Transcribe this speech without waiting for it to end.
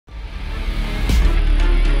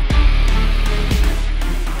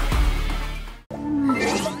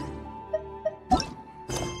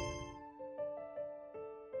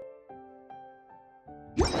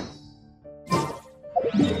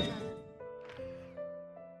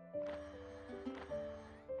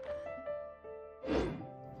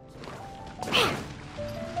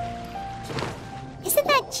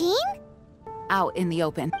Jean? Out in the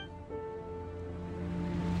open.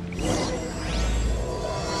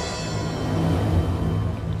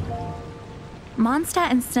 Mondstadt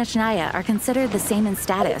and Snezhnaya are considered the same in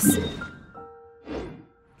status.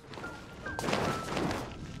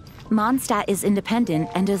 Mondstadt is independent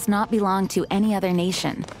and does not belong to any other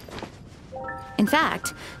nation. In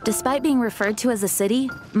fact, despite being referred to as a city,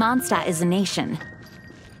 Mondstadt is a nation.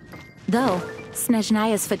 Though,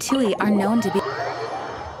 Snezhnaya's Fatui are known to be...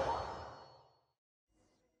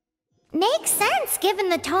 Makes sense, given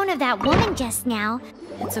the tone of that woman just now.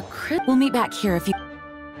 It's a We'll meet back here if you...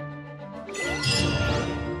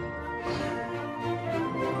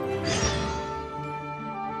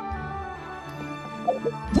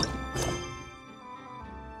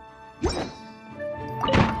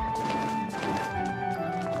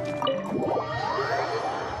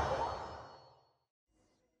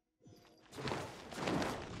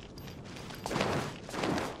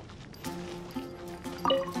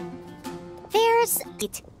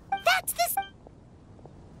 That's this.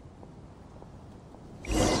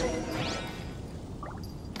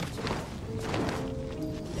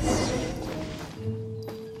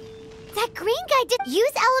 That green guy did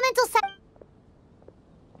use elemental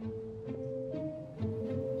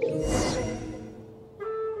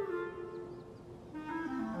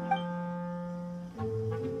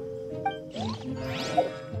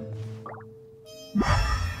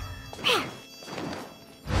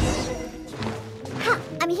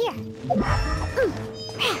I'm here.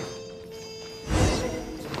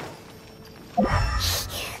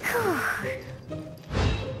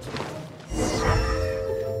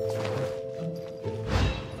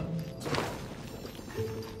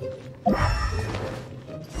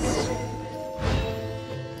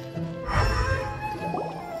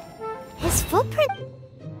 His footprint.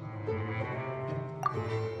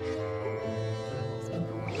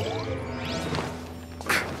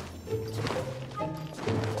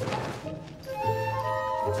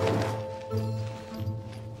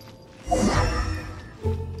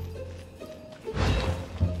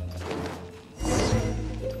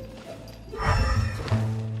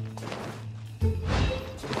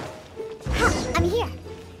 I'm here.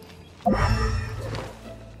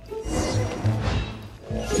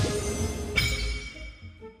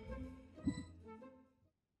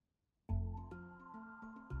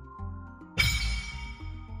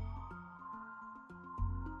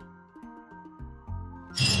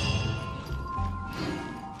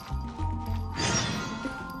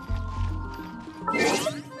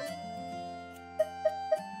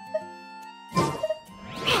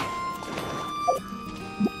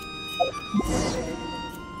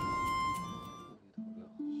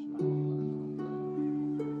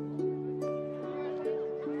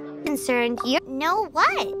 Concerned, you know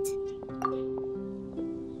what?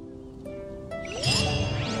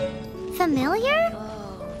 Familiar?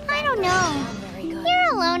 I don't know.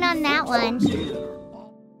 You're alone on that one.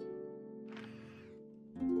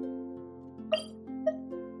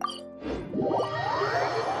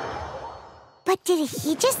 But did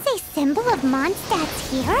he just say symbol of Mondstadt's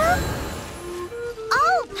hero?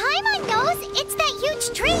 Oh, Paimon knows! It's that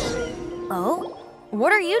huge tree! Oh?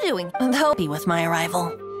 What are you doing? They'll be with my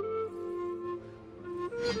arrival.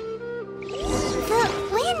 The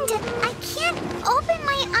wind! I can't open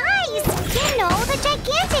my eyes! You know, the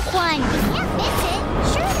gigantic one! You can't miss it!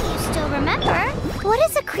 Surely you still remember? What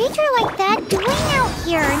is a creature like that doing out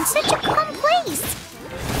here in such a calm place?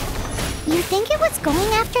 You think it was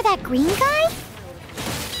going after that green guy?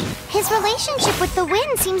 His relationship with the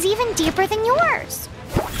wind seems even deeper than yours.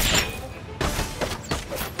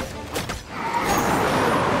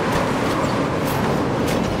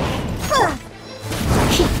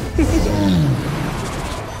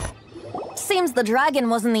 Seems the dragon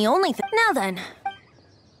wasn't the only thing. Now then,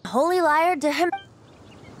 holy Lyre to him.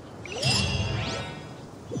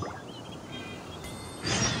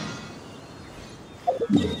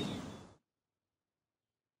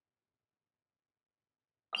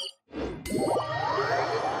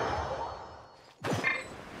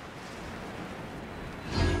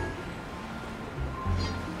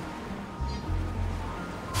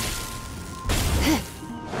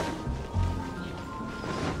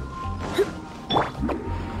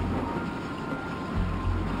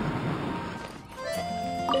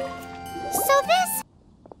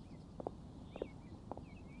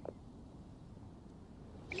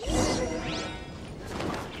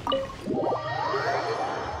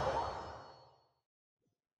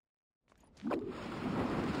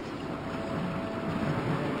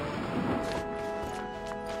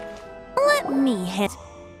 Let me hit.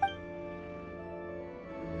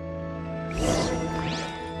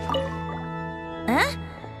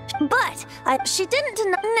 She didn't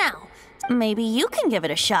now. Maybe you can give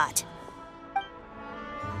it a shot.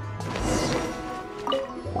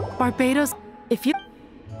 Barbados, if you...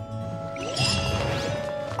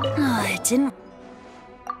 Oh, it didn't...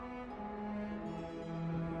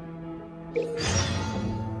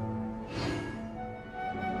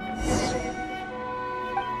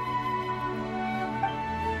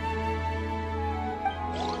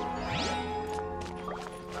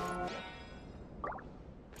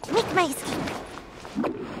 Make my escape.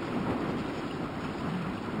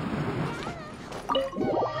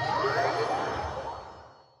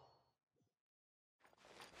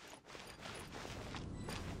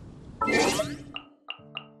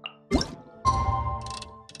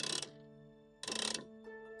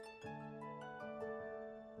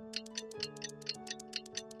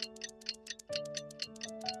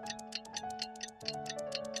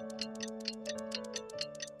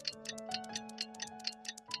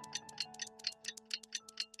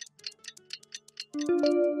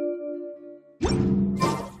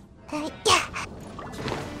 Yeah.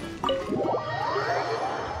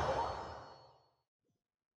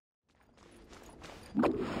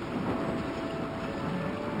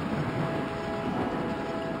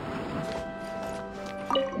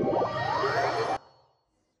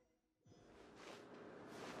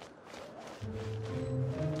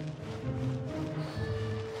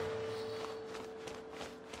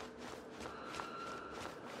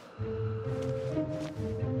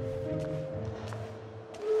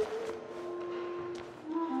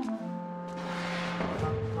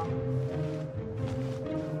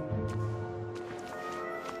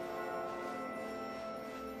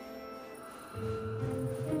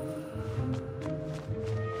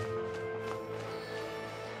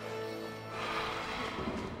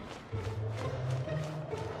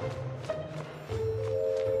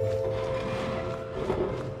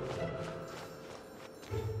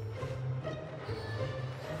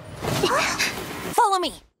 Follow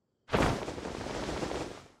me!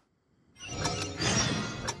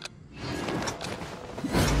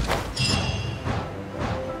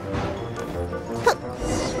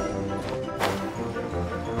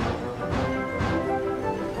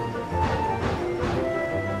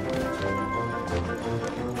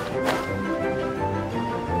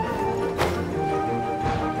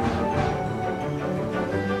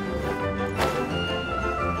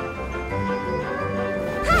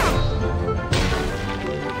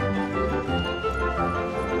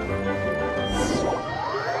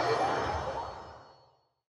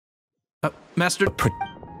 Master...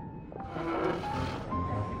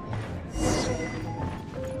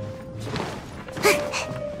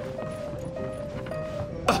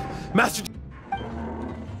 Master...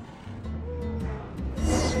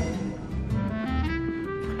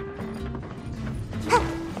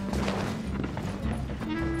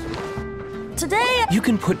 Today... You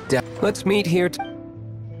can put down... Let's meet here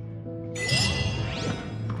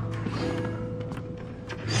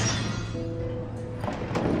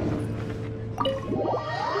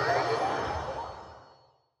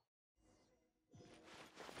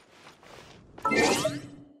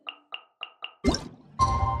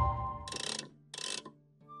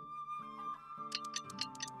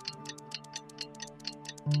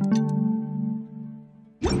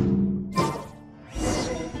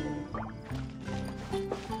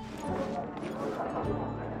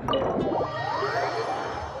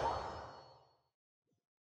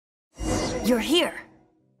You're here.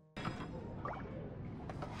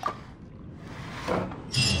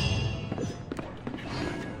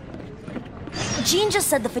 Jean just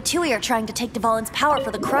said the Fatui are trying to take Dvalin's power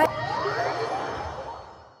for the cry.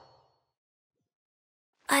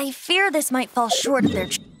 I fear this might fall short of their...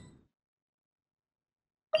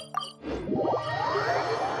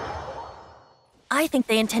 I think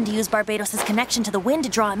they intend to use Barbados' connection to the wind to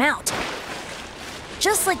draw him out.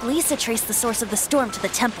 Just like Lisa traced the source of the storm to the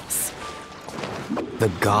temples. the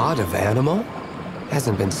god of animal?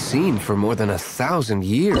 Hasn't been seen for more than 1,000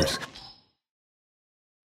 years.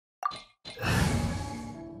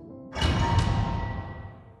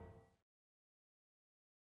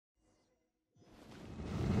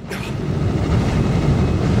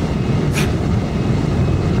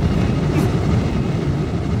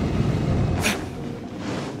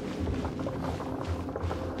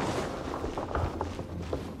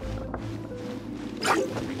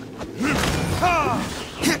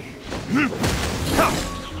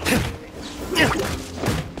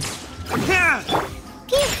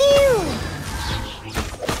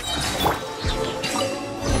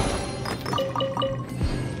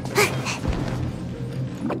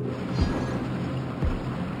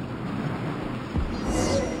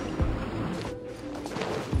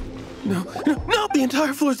 The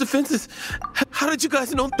entire floor's defenses. How did you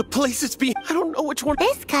guys know the place is being? I don't know which one.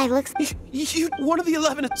 This guy looks... You one of the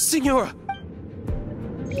 11, Signora.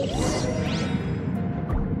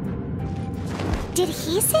 Did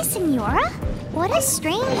he say Signora? What a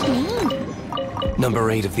strange name.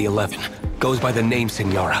 Number 8 of the 11 goes by the name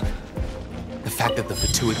Signora. The fact that the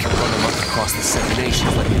Fatuit can run amok across the 7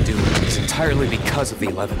 nations like they do is entirely because of the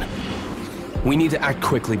 11. We need to act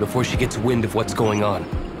quickly before she gets wind of what's going on.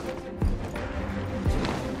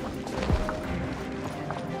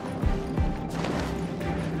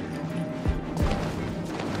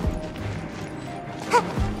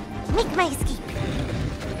 Make my escape.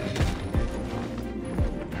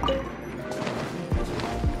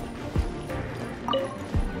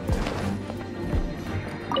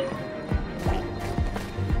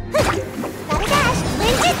 Gotta dash,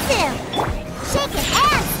 ninjutsu! Shake it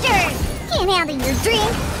and stir! Can't handle your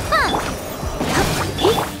drink, huh?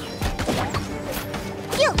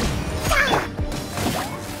 You! Ah!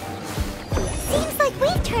 Seems like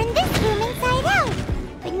we've turned this room inside out,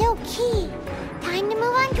 but no key. Time to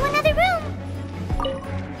move on to another room.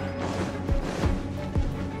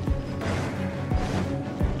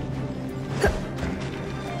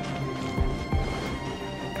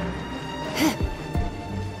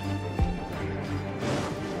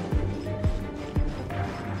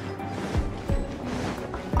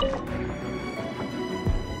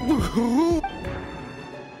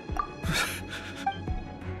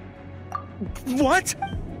 What?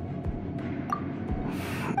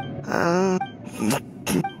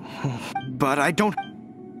 But I don't...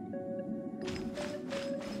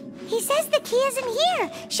 He says the key isn't here.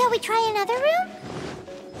 Shall we try another room?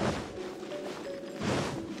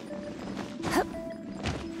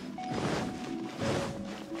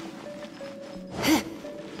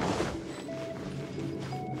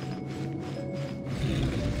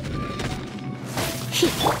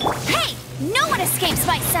 Hey! No one escapes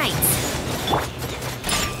my sights!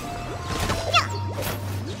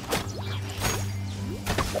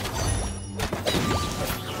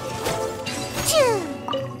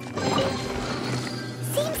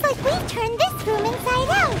 Seems like we've turned this room inside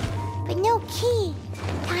out, but no key.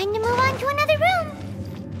 Time to move on to another room.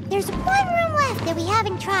 There's one room left that we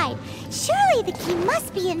haven't tried. Surely the key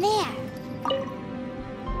must be in there.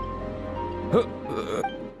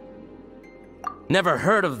 Never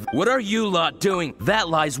heard of... What are you lot doing? That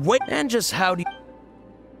lies way... And just how do you...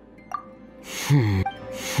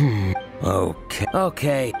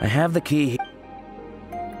 Okay, I have the key.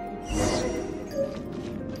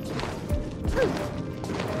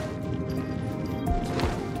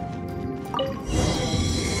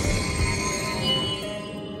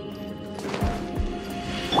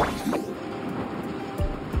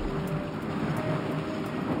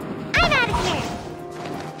 I'm out of here.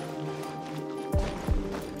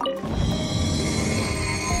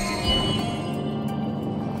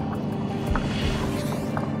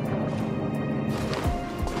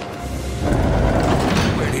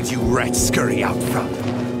 Where did you rats scurry out from?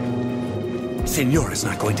 Signora's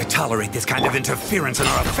not going to tolerate this kind of interference in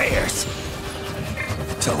our affairs.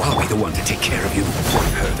 So I'll be the one to take care of you.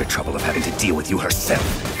 Save her the trouble of having to deal with you herself.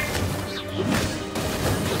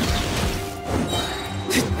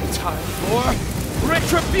 Time for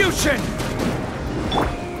retribution!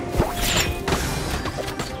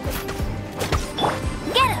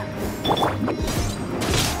 Get him!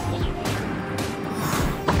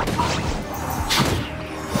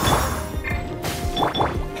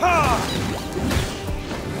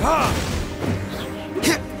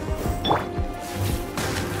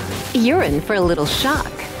 You're in for a little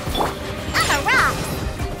shock. I'm a rock.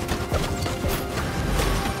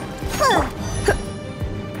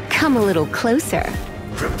 Come a little closer.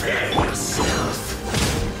 Prepare yourself.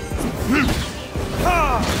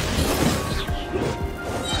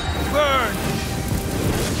 Burn!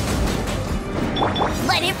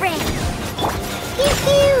 Let it rain! Pew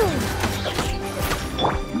pew.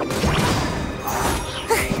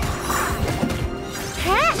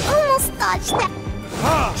 Almost dodged that.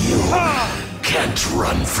 You can't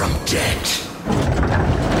run from death.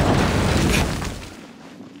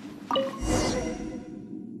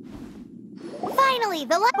 Finally,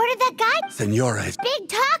 where did that guy? Signora is... Big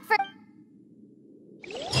talk for...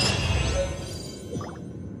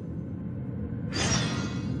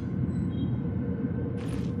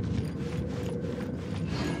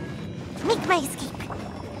 Make my escape.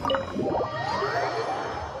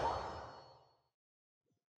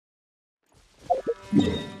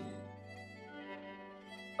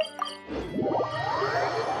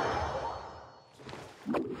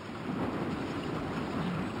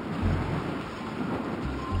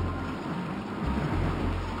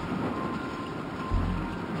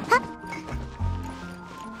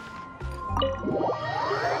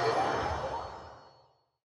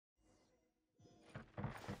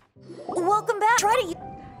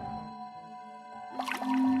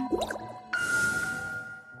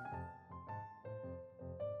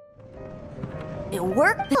 It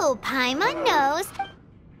worked. Oh, Paimon knows.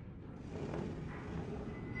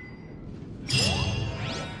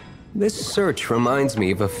 This search reminds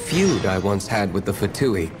me of a feud I once had with the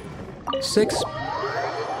Fatui.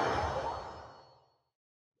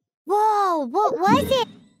 Whoa, what was it?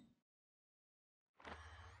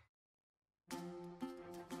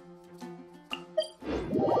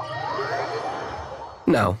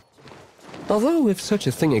 Now, although if such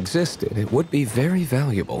a thing existed, it would be very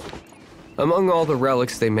valuable. Among all the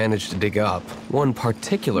relics they managed to dig up, one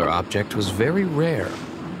particular object was very rare.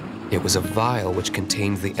 It was a vial which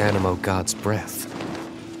contained the Animo god's breath.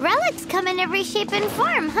 Relics come in every shape and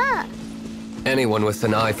form, huh? Anyone with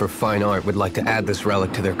an eye for fine art would like to add this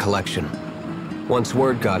relic to their collection. Once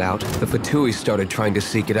word got out, the Fatui started trying to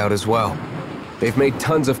seek it out as well. They've made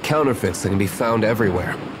tons of counterfeits that can be found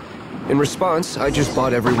everywhere. In response, I just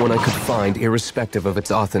bought every one I could find, irrespective of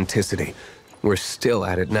its authenticity. We're still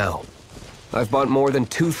at it now. I've bought more than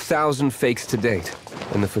 2,000 fakes to date,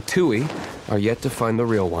 and the Fatui are yet to find the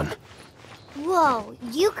real one. Whoa,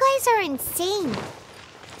 you guys are insane.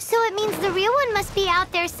 So it means the real one must be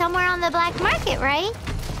out there somewhere on the black market, right?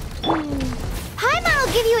 Paimon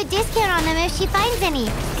will give you a discount on them if she finds any,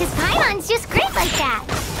 because Paimon's just great like that.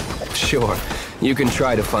 Sure, you can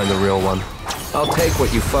try to find the real one. I'll take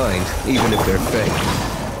what you find, even if they're fake.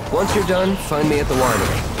 Once you're done, find me at the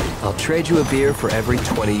winery. I'll trade you a beer for every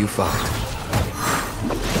 20 you find.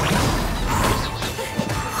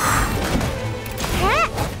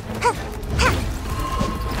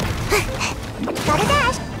 Gotta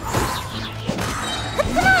dash.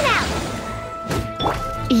 Come on out.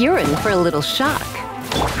 You're in for a little shock.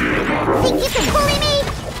 Think you can bully me?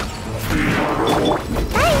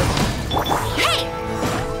 Hey!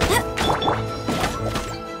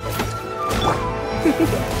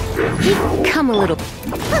 Come a little.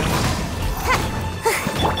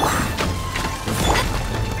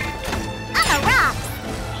 I'm a rock.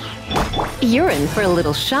 You're in for a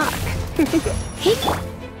little shock.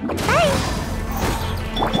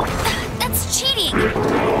 That's cheating!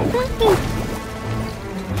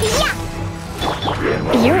 Yeah!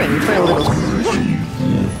 You're in for a little.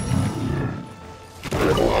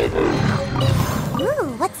 Ooh,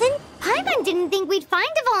 what's in? Paimon didn't think we'd find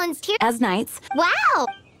a volunteer. As knights, Wow!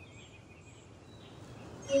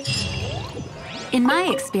 in my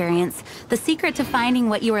experience, the secret to finding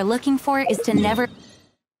what you are looking for is to never...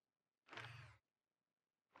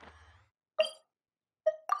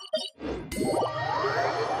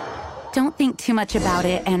 Don't think too much about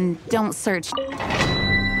it and don't search.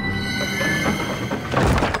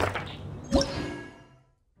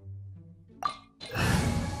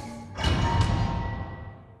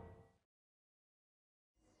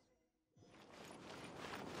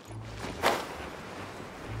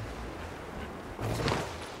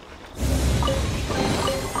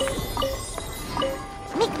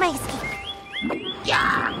 Make my escape.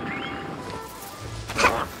 Yeah!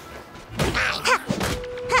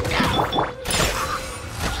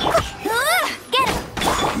 Get it!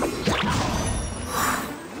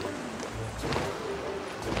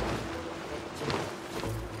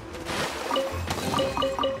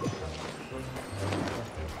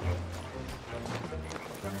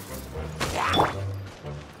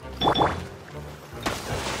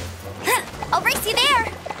 I'll race you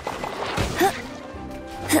there!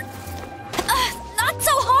 Not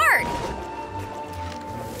so hard!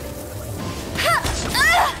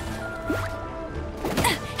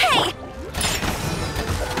 Hey!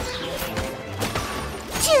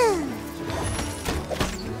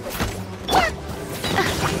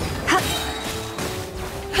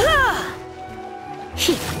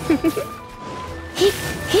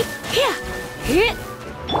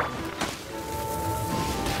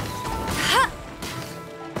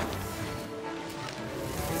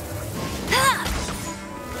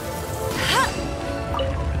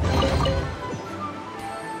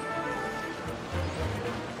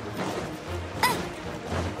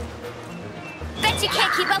 Bet you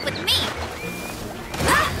can't keep up with me!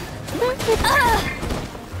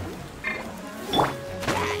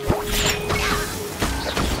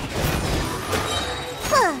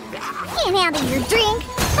 Can't handle your drink,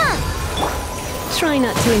 huh? Try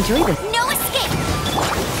not to enjoy this. No escape!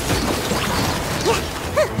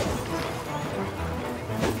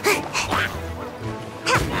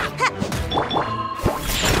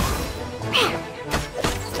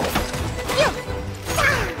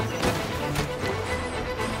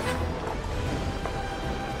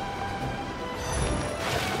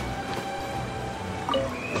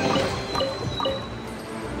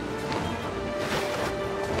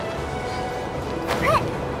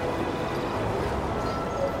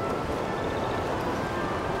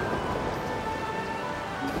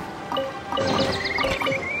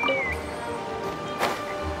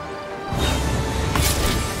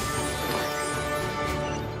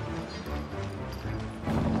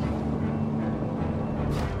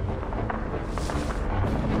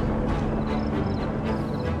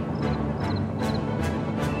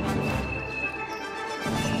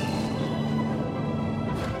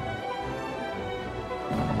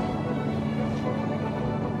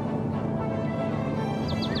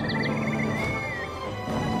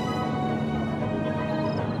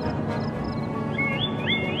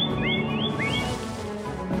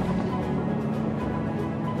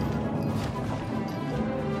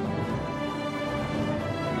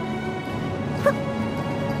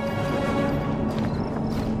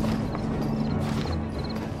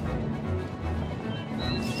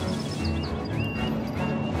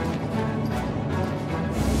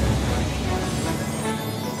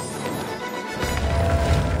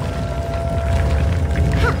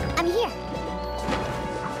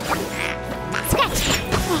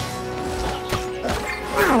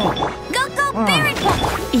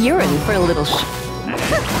 You're in for a little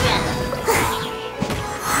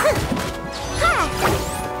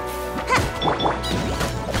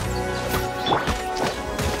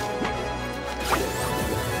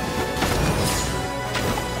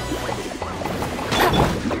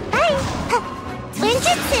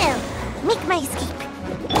Ninjutsu! Make my escape.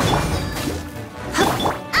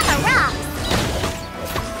 I'm a rock!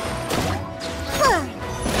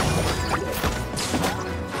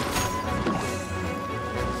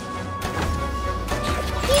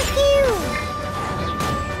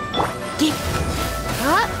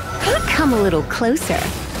 Come a little closer.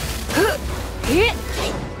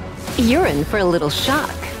 You're in for a little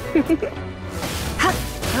shock.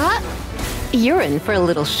 You're in for a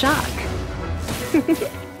little shock.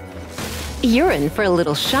 You're in for a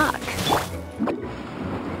little shock.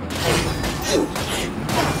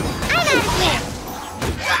 I'm out of here!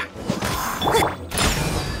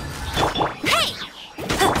 Hey!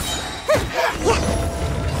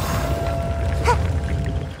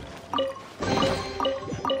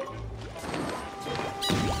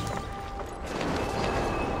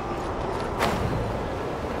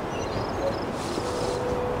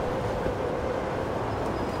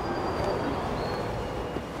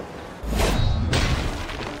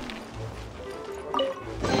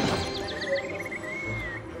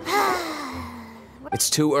 It's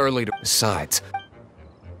too early to... Besides,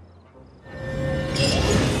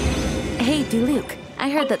 Hey, Diluc, I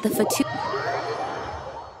heard that the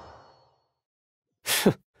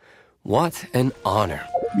what an honor.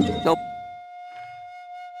 Nope.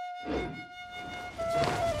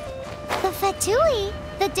 The Fatui?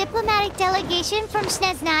 The diplomatic delegation from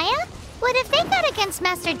Snezhnaya? What have they got against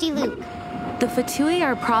Master Diluc? The Fatui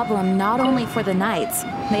are a problem not only for the Knights,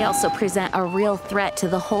 they also present a real threat to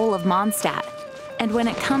the whole of Mondstadt. And when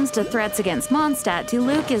it comes to threats against Mondstadt,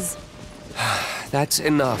 Diluc is... That's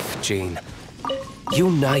enough, Jean.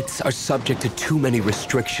 You Knights are subject to too many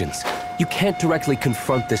restrictions. You can't directly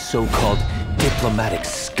confront this so-called diplomatic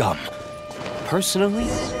scum. Personally,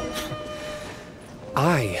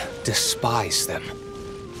 I despise them.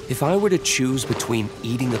 If I were to choose between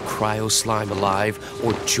eating a cryo-slime alive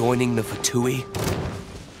or joining the Fatui,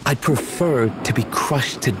 I'd prefer to be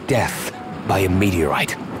crushed to death by a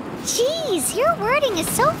meteorite. Jeez, your wording is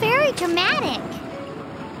so very dramatic.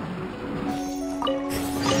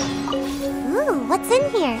 Ooh, what's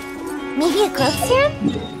in here? Maybe a growth serum?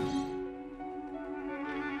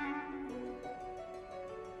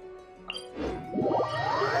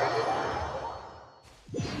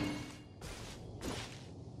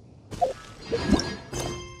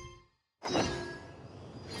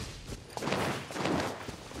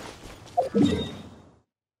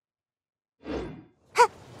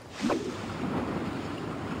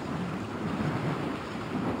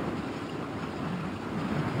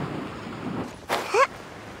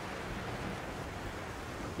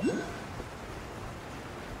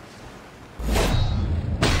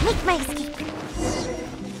 Make my escape.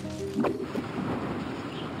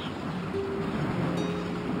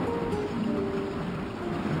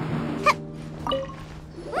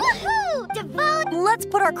 Woohoo! Devote! Let's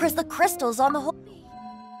put our crystals on the whole...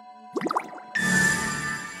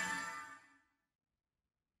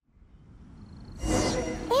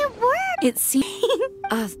 It worked! It seems...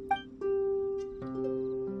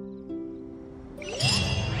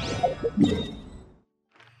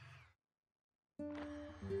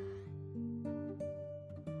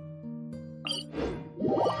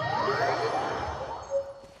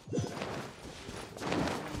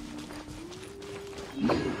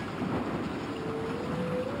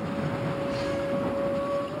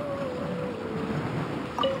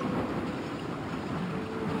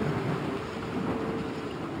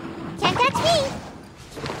 Can't touch me!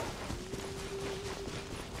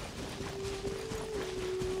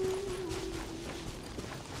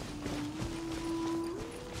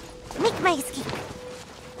 Make my escape.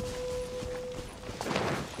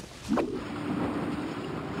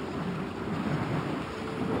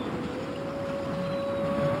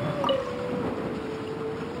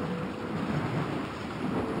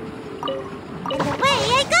 And away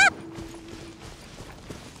I go!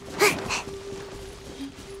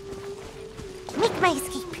 Make my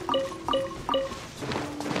escape.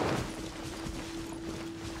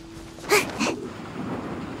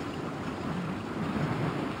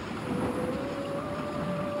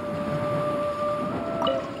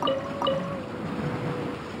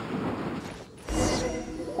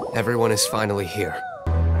 Everyone is finally here.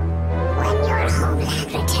 When your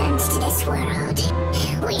homeland returns to this world,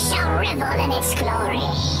 we shall revel in its glory.